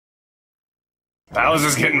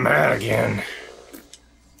Bowser's getting mad again.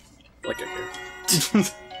 Like I hear.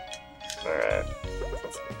 Alright.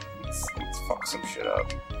 Let's fuck some shit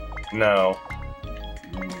up. No.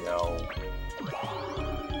 No.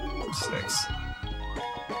 6.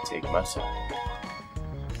 Take my time.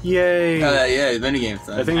 Yay! Yeah, minigames.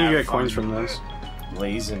 I think you get coins from this.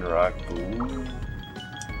 Blazing Rock Boom.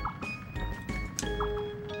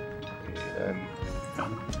 And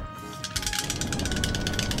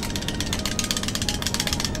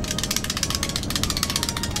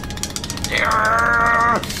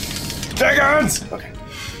Dragons! Okay.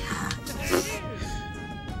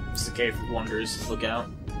 It's the Cave of Wonders. Look out.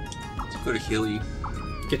 Let's go to heal you.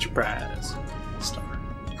 Get your prize. Star.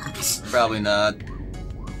 Probably not.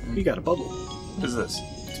 You got a bubble. What is this?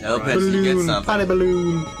 Nope, you get Balloon. something. Potty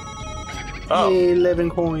balloon. Oh. Yay, 11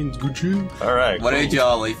 coins. Good job. Alright. What cool. a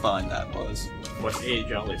jolly fun that was. What a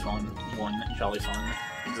jolly fun. One jolly fun.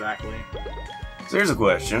 Exactly. So here's a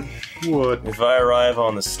question. What? If I arrive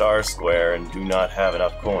on the Star Square and do not have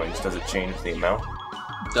enough coins, does it change the amount?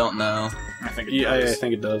 Don't know. I think it Yeah, does. I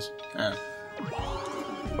think it does.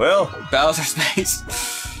 Well, Bowser's face.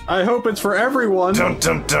 I hope it's for everyone. dun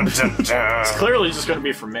dun dun dun dun. It's clearly just gonna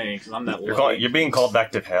be for me, because I'm that You're being called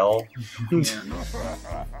back to hell. Yeah.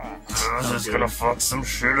 I'm just gonna fuck some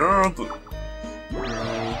shit up.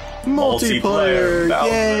 Multiplayer! Bowser.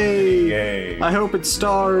 Yay! Yay! I hope it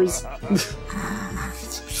stars.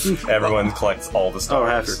 Everyone collects all the Oh,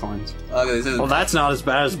 half your stars. coins. Okay, this is... Well, that's not as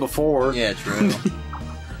bad as before. Yeah, true.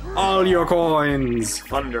 All your coins.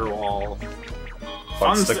 Thunderwall.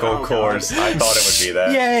 Funsticle Oh, course. I thought it would be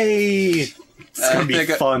that. Yay! It's gonna be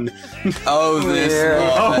fun. Oh, this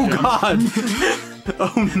Oh one. god!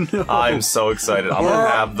 Oh no! I'm so excited. I'm gonna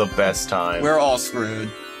have the best time. We're all screwed.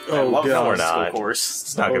 Oh love god! No, we're Funsticle not. course.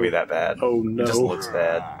 It's not gonna be that bad. Oh no! It just looks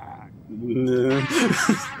bad. No.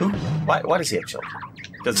 Why does he have children?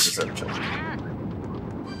 Doesn't deserve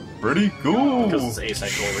children. Pretty cool. Because it's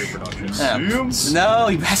asexual reproduction. Yeah. Seems. No,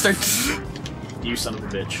 you bastard. You son of a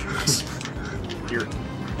bitch. You're...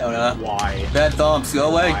 No, no. Why? Bad thumbs, go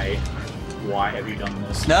away. Why? Why have you done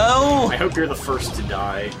this? No! I hope you're the first to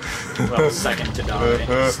die. Well, second to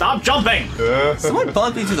die. Stop jumping! Someone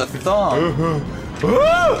bumped me to the thumb.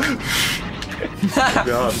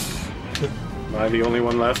 God. Am I the only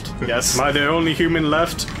one left? Yes. Am I the only human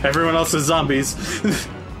left? Everyone else is zombies.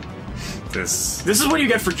 This. This is what you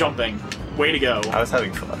get for jumping. Way to go. I was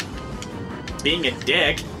having fun. Being a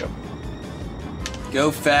dick.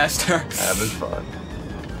 Go faster. Having fun.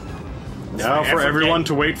 Now for everyone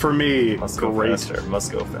to wait for me. Must go Great. faster.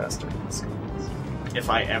 Must go faster. Must go faster. If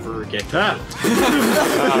I ever get to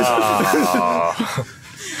Ah.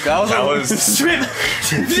 That was.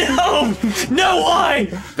 No! No, why?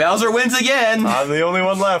 Bowser wins again. I'm the only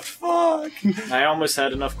one left. Fuck. I almost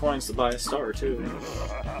had enough coins to buy a star, too.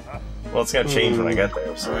 Well, it's gonna change when I get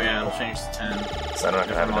there. So, Oh yeah, it'll change to 10. so I'm not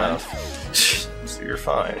gonna have enough. So you're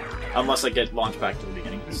fine. Unless I get launched back to the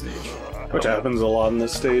beginning of the stage. Which happens a lot in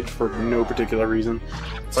this stage for no particular reason.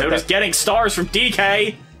 So does getting stars from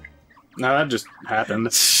DK! No, that just happened.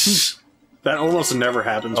 That almost never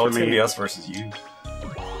happens Oh, for it's gonna me. be us versus you.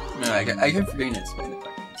 No, I can forget it.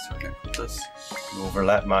 This. You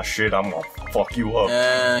overlap my shit, I'm gonna fuck you up.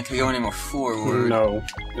 Can I go any more forward? No.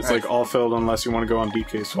 It's like all filled unless you want to go on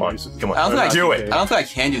DK Come on, spaces. come on. I don't think I do can, it. I don't think I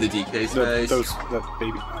can do the DK space. That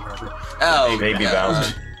baby. Whatever. Oh, Baby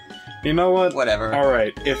Bowser. You know what? Whatever.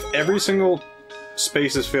 Alright, if every single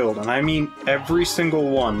space is filled, and I mean every single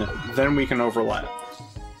one, then we can overlap.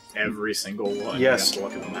 Every single one. Yes. You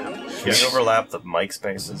have to look at the map. Can you overlap the mic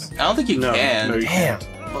spaces? I don't think you No, can. no, you Damn.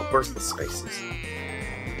 What where's the spaces?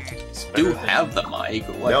 do have the mic.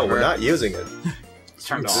 Whatever. No, we're not using it. It's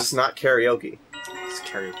turned This off. is not karaoke. It's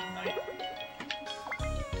karaoke night.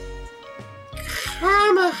 I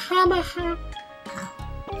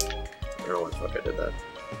don't know what the fuck I did that.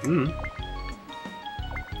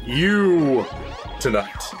 You!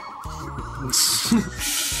 Tonight.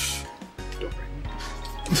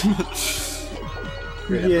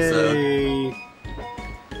 Great episode. Yay!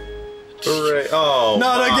 Hooray. Oh,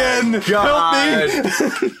 Not my again! God. Help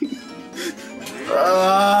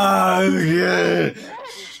me! Yeah.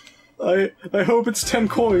 I hope it's 10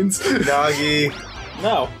 coins. Nagi.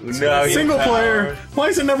 No. No, Single player! Why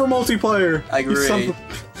is it never multiplayer? I You son agree.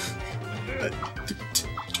 of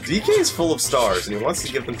DK is full of stars, and he wants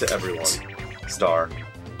to give them to everyone. Star. a-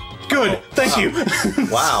 Good! Thank you!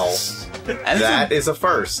 Wow. I'm That is a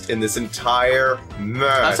first in this entire I'm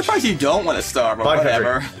match. surprised you don't want a star, but 500.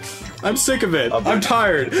 whatever. I'm sick of it. I'm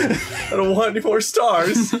tired. I don't want any more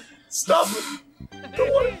stars. Stop.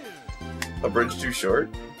 Don't want it. A bridge too short?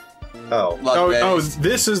 Oh. luck-based.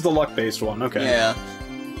 This is the luck-based one. Okay. Yeah.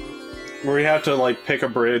 Where we have to like pick a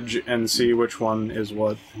bridge and see which one is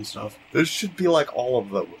what and stuff. This should be like all of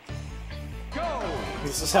them.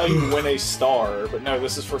 This is how you win a star, but no,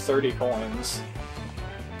 this is for 30 coins.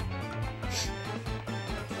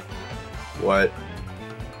 What?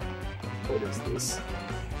 What is this?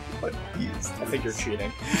 What is I think you're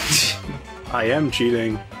cheating. I am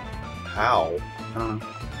cheating. How? How?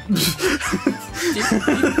 What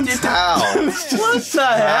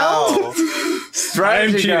the hell?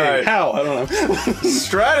 Strategy guide. How? I don't know.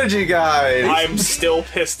 Strategy guide. I'm still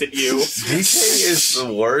pissed at you. DK is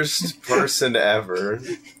the worst person ever.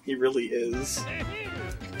 He really is.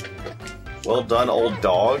 Well done, old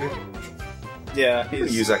dog. Yeah, You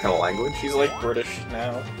use that kind of language. he's like British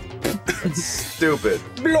now. Stupid.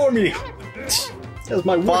 Blow me. That's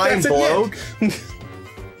my Fine bloke.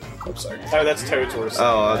 I'm sorry. Oh, that's Toad's horse.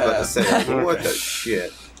 Oh, I was about to say, what the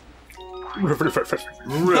shit?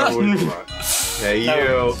 Hey, you.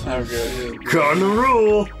 Oh, good. Got the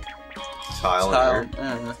rule. Tyler.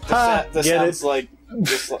 This get sounds like...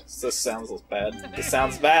 This sounds bad. This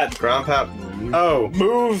sounds bad. Ground pound. Oh.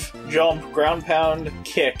 Move, jump, ground pound,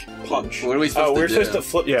 kick, punch. What are we supposed to we're do? supposed to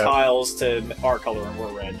flip the Yeah. tiles to our color and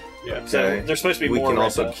we're red. Yeah. So Okay. there's supposed to be We more can red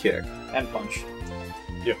also though. kick. And punch.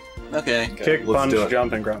 Okay. Kick, Let's punch, do it.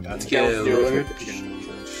 jump, and ground pound. Go. Do it.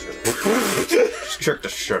 Just trick the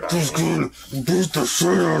shit out of him.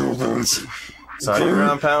 So how do you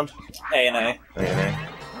ground pound? A and A. A.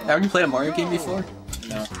 Haven't you played a Mario game before?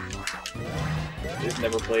 No. You've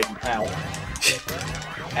never played an ow.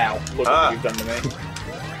 Ow. Look Ah. what you've done to me.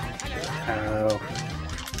 Oh.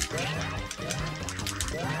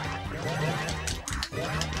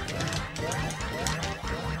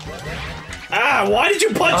 Ah, why did you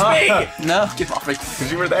punch me? No, get off me.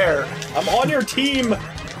 Because you were there. I'm on your team.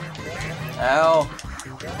 Ow.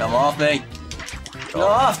 Come off me. Get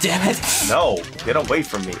off, damn it. No, get away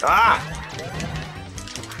from me. Ah!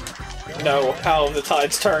 No, how the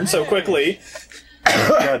tides turn so quickly.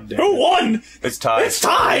 God damn. Who won? It's tied. It's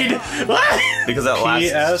tied! Because that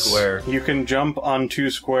last PS, square. you can jump on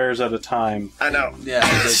 2 squares at a time. I know. Yeah,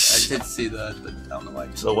 I did see that, but I don't know why.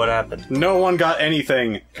 So what happened? No one got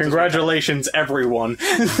anything. Congratulations, everyone.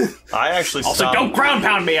 I actually Also, stopped. don't ground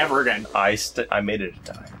pound me ever again. I made it a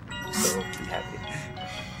tie. So be happy.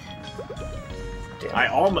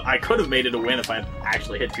 Damn. I could have made it a win if I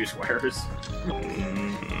actually hit 2 squares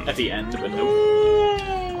at the end, but nope.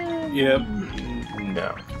 Yep.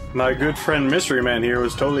 No. My good friend Mystery Man here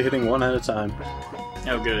was totally hitting one at a time.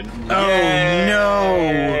 Oh, good. Oh no!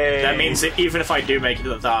 That means that even if I do make it to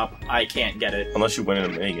the top, I can't get it. Unless you win in a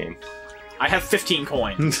minigame. I have 15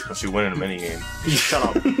 coins. Unless you win in a minigame. Shut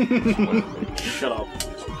up. Shut up.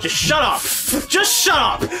 Just shut up! Just shut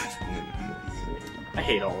up! I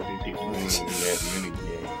hate all of you people. Minigame.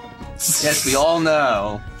 Yes, we all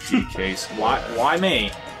know. DK squad. Why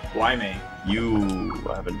me? Why me? You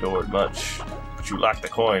have endured much, but you lack the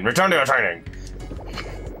coin. Return to your training!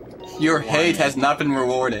 Your hate has not been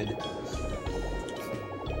rewarded.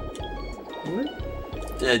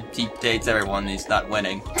 He hates everyone, he's not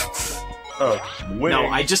winning. Oh, winning. No,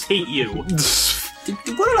 I just hate you. What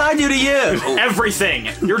did I do to you? Everything!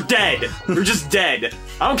 You're dead! You're just dead!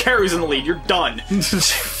 I don't care who's in the lead, you're done!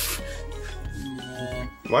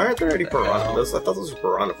 Why aren't there any piranha? I thought those were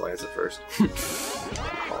piranha plants at first.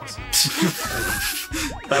 Awesome.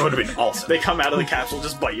 That would have been awesome. They come out of the capsule,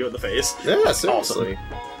 just bite you in the face. Yeah, seriously.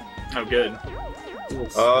 Oh, good.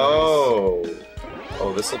 Oh.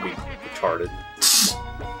 Oh, this'll be retarded.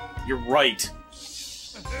 You're right.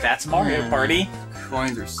 That's Mario Party.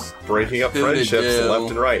 Coins are Breaking up Who to friendships do?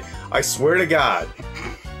 left and right. I swear to God.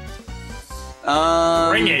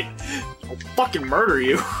 Bring it! I'll fucking murder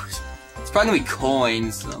you. It's probably gonna be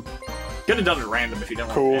coins. So. Could have done it random if you don't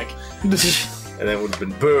Cool. want to pick. And it would have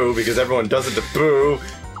been Boo, because everyone does it to Boo.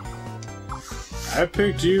 I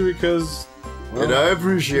picked you because... And I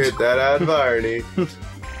appreciate that out of irony.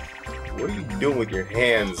 What are you doing with your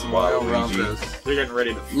hands, Royal Waluigi? Rumpus. They're getting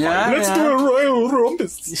ready to fight. Yeah, Let's do a Royal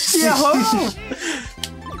Rumpus! Yeah.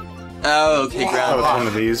 Oh, okay, That ground. was one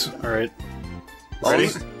of these. Alright. Ready?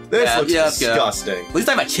 This Yeah, looks yeah, let's go. disgusting. At least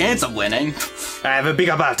I have a chance of winning. I have a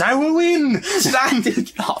bigger bat. I will win!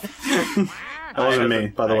 That wasn't me,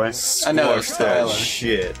 by the way. I know, it's Squash that Tyler.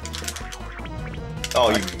 shit.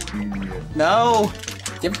 Oh, you... No.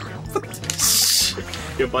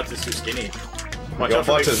 Your butt is too skinny. Watch Your out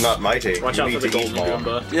for butt the- is not mighty. Watch You out for need the to eat golden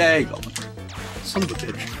more. Goomba. Yeah, you go. Son of a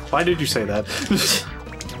bitch. Why did you say that?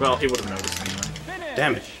 Well, he would have noticed anyway.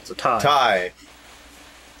 Damn it. It's a tie. Tie.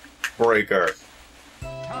 Breaker.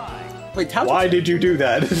 Wait, Why did you do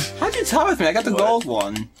that? how'd you tie with me? I got the gold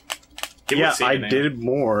one. Yeah, I did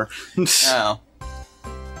more. Oh.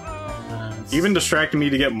 Even distracted me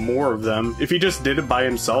to get more of them. If he just did it by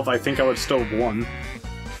himself, I think I would still have won.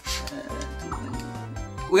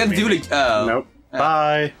 We have to do it. Oh. Nope.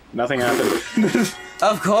 Bye. Nothing happened.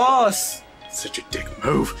 Of course. Such a dick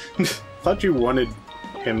move. Thought you wanted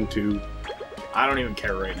him to. I don't even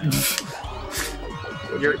care right now.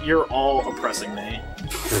 You're all oppressing me.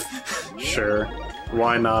 Sure.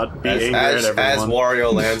 Why not? Be angry as at everyone. As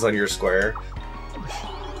Wario lands on your square.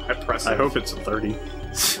 I hope it's a 30.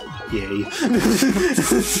 Yay.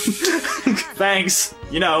 Thanks.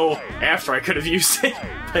 You know, after I could have used it.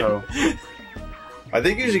 But Oh. I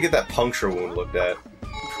think you should get that puncture wound looked at.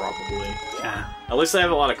 probably. Yeah. At least I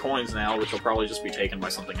have a lot of coins now, which will probably just be taken by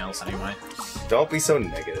something else anyway. Don't be so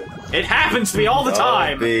negative. It happens to me all the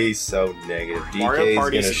time! Don't be so negative. Mario DK's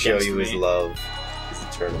Party's gonna show against you his me. love. His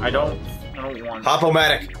eternal I don't love. want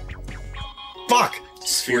Hop-O-Matic! Fuck!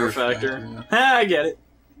 Sphere Factor. Ah, I get it.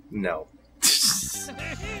 No.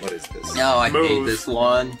 What is this? No, I hate Move. this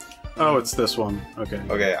one. Oh, it's this one. Okay.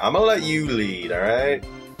 Okay, I'm gonna let you lead, alright?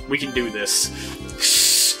 We can do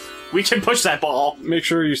this. We can push that ball. Make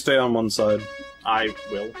sure you stay on one side. I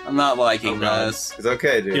will. I'm not liking Oh, God. this. It's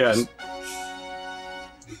okay, dude. Yeah.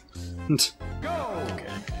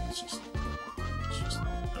 Okay. It's just...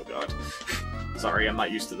 Oh god. Sorry, I'm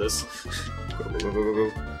not used to this. Go.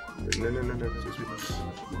 No.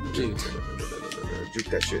 Dude. Juke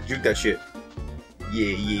that shit. Juke that shit.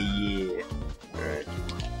 Yeah. Alright.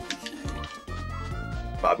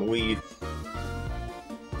 Bob and weed.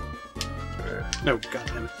 Alright. No,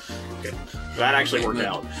 goddamn it. Okay. That actually worked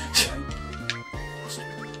out.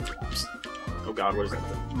 Oh god, what is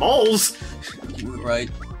that? Moles! Right.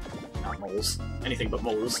 Not moles. Anything but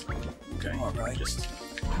moles. Okay. Alright. Just...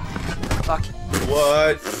 Fuck.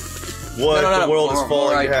 What? What? No, the world is more,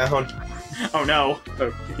 falling right. down. Oh no.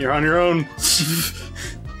 Oh, you're on your own.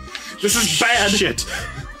 This is bad! Shit.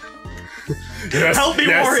 Yes, Help me,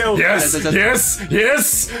 Wario! Yes!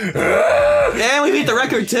 Yeah, we beat the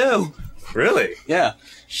record too! Really? Yeah.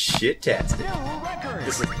 Shit-tastic.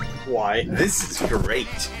 This is... Why? This is great.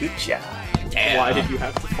 Good job. Damn. Why did you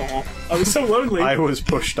have to fall? I was so lonely. I was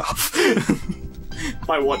pushed off.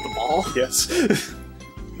 By what, the ball? Yes.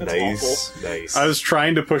 That's awful. Nice. I was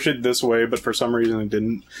trying to push it this way, but for some reason it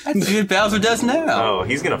didn't. That's what Bowser does now. Oh,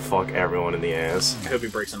 he's gonna fuck everyone in the ass. I hope he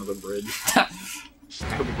breaks another bridge. I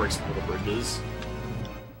hope he breaks all the bridges.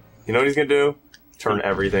 You know what he's gonna do? Turn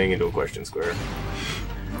everything into a question square.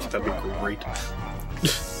 That'd be great.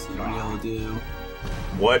 What do you do?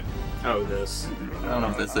 What? Oh, this. I don't know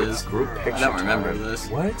what this is. Group picture I don't remember time. this.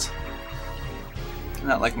 What? I'm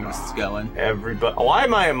not liking where this is going. Everybody. Why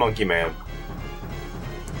am I a monkey man?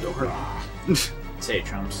 Don't hurt. Say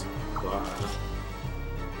Trumps.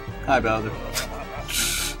 Hi, Bowser.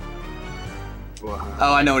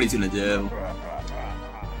 Oh, I know what he's gonna do.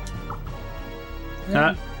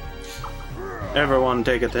 Huh? Everyone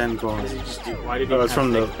take a 10 coin. Why did he Oh, it's have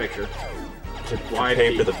from to the- take the picture? Why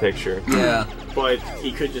pay for the picture? Yeah. But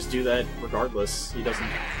he could just do that regardless. He doesn't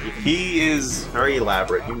even... He is very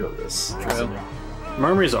elaborate. You know this. True.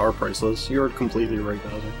 Memories are priceless. You're completely right,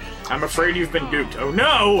 Bowser. I'm afraid you've been duped. Oh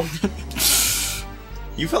no!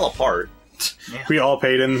 You fell apart. We all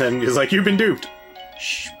paid him, and he's like, "You've been duped."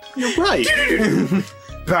 Shh. You're right.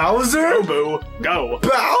 Bowser? Boo! Go!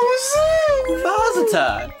 Bowser? Bowser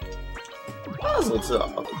time! Bowser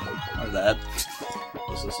top. Or that.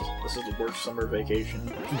 This is the worst summer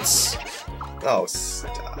vacation. Oh,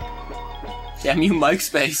 stop. Damn you, Mike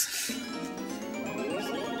Space.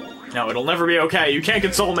 No, it'll never be okay. You can't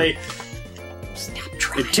console me.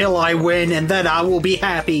 Until I win, and then I will be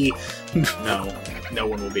happy. No, no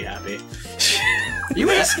one will be happy. You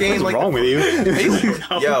this game What's like wrong with you?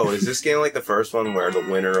 Yo, is this game like the first one where the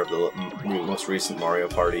winner of the most recent Mario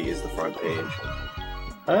Party is the front page?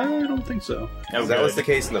 I don't think so. Oh, That was good. the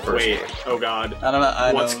case in the first Wait. game. Oh god. I don't know.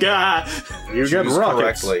 I What's don't... got? You get Choose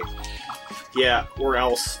rockets. correctly. Yeah, or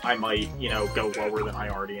else I might, you know, go lower than I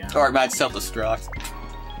already am. Or it might self-destruct.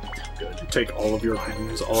 Good. Take all of your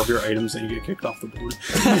things, all of your items, and you get kicked off the board.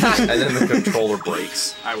 And then the controller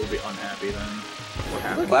breaks. I will be unhappy then. What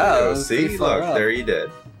happened? Wow. Oh, that's see? pretty far Look, up. there you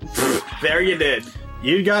did. There you did.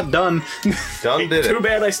 You got done. Done did Too it.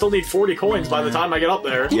 bad I still need 40 coins by the time I get up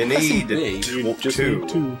there. You need big. You just two. need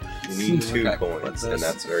 2. You need 2 Okay, coins, what's and this?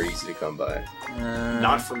 that's very easy to come by.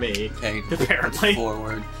 Not for me. Okay. Apparently.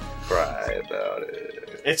 Forward. Cry about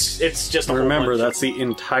it. It's just a whole Remember, bunch that's the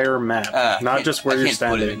entire map, not Can't- just where I you're can't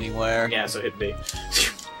put it standing. anywhere. Yeah, so hit B.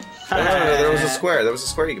 No, there was a square. There was a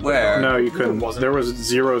square you could put it Where? on. No, you couldn't. There was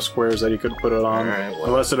 0 squares that you could put it on. Alright, well.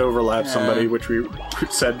 Unless it overlapped somebody, which we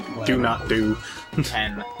said do not do.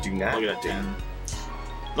 10. Do not. Look at that 10.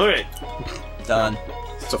 Look at it. Done.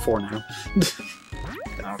 It's a 4 now.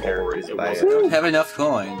 I don't care. Raised It by wasn't. Don't have enough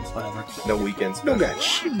coins. Whatever. no weekends. No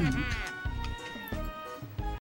gosh.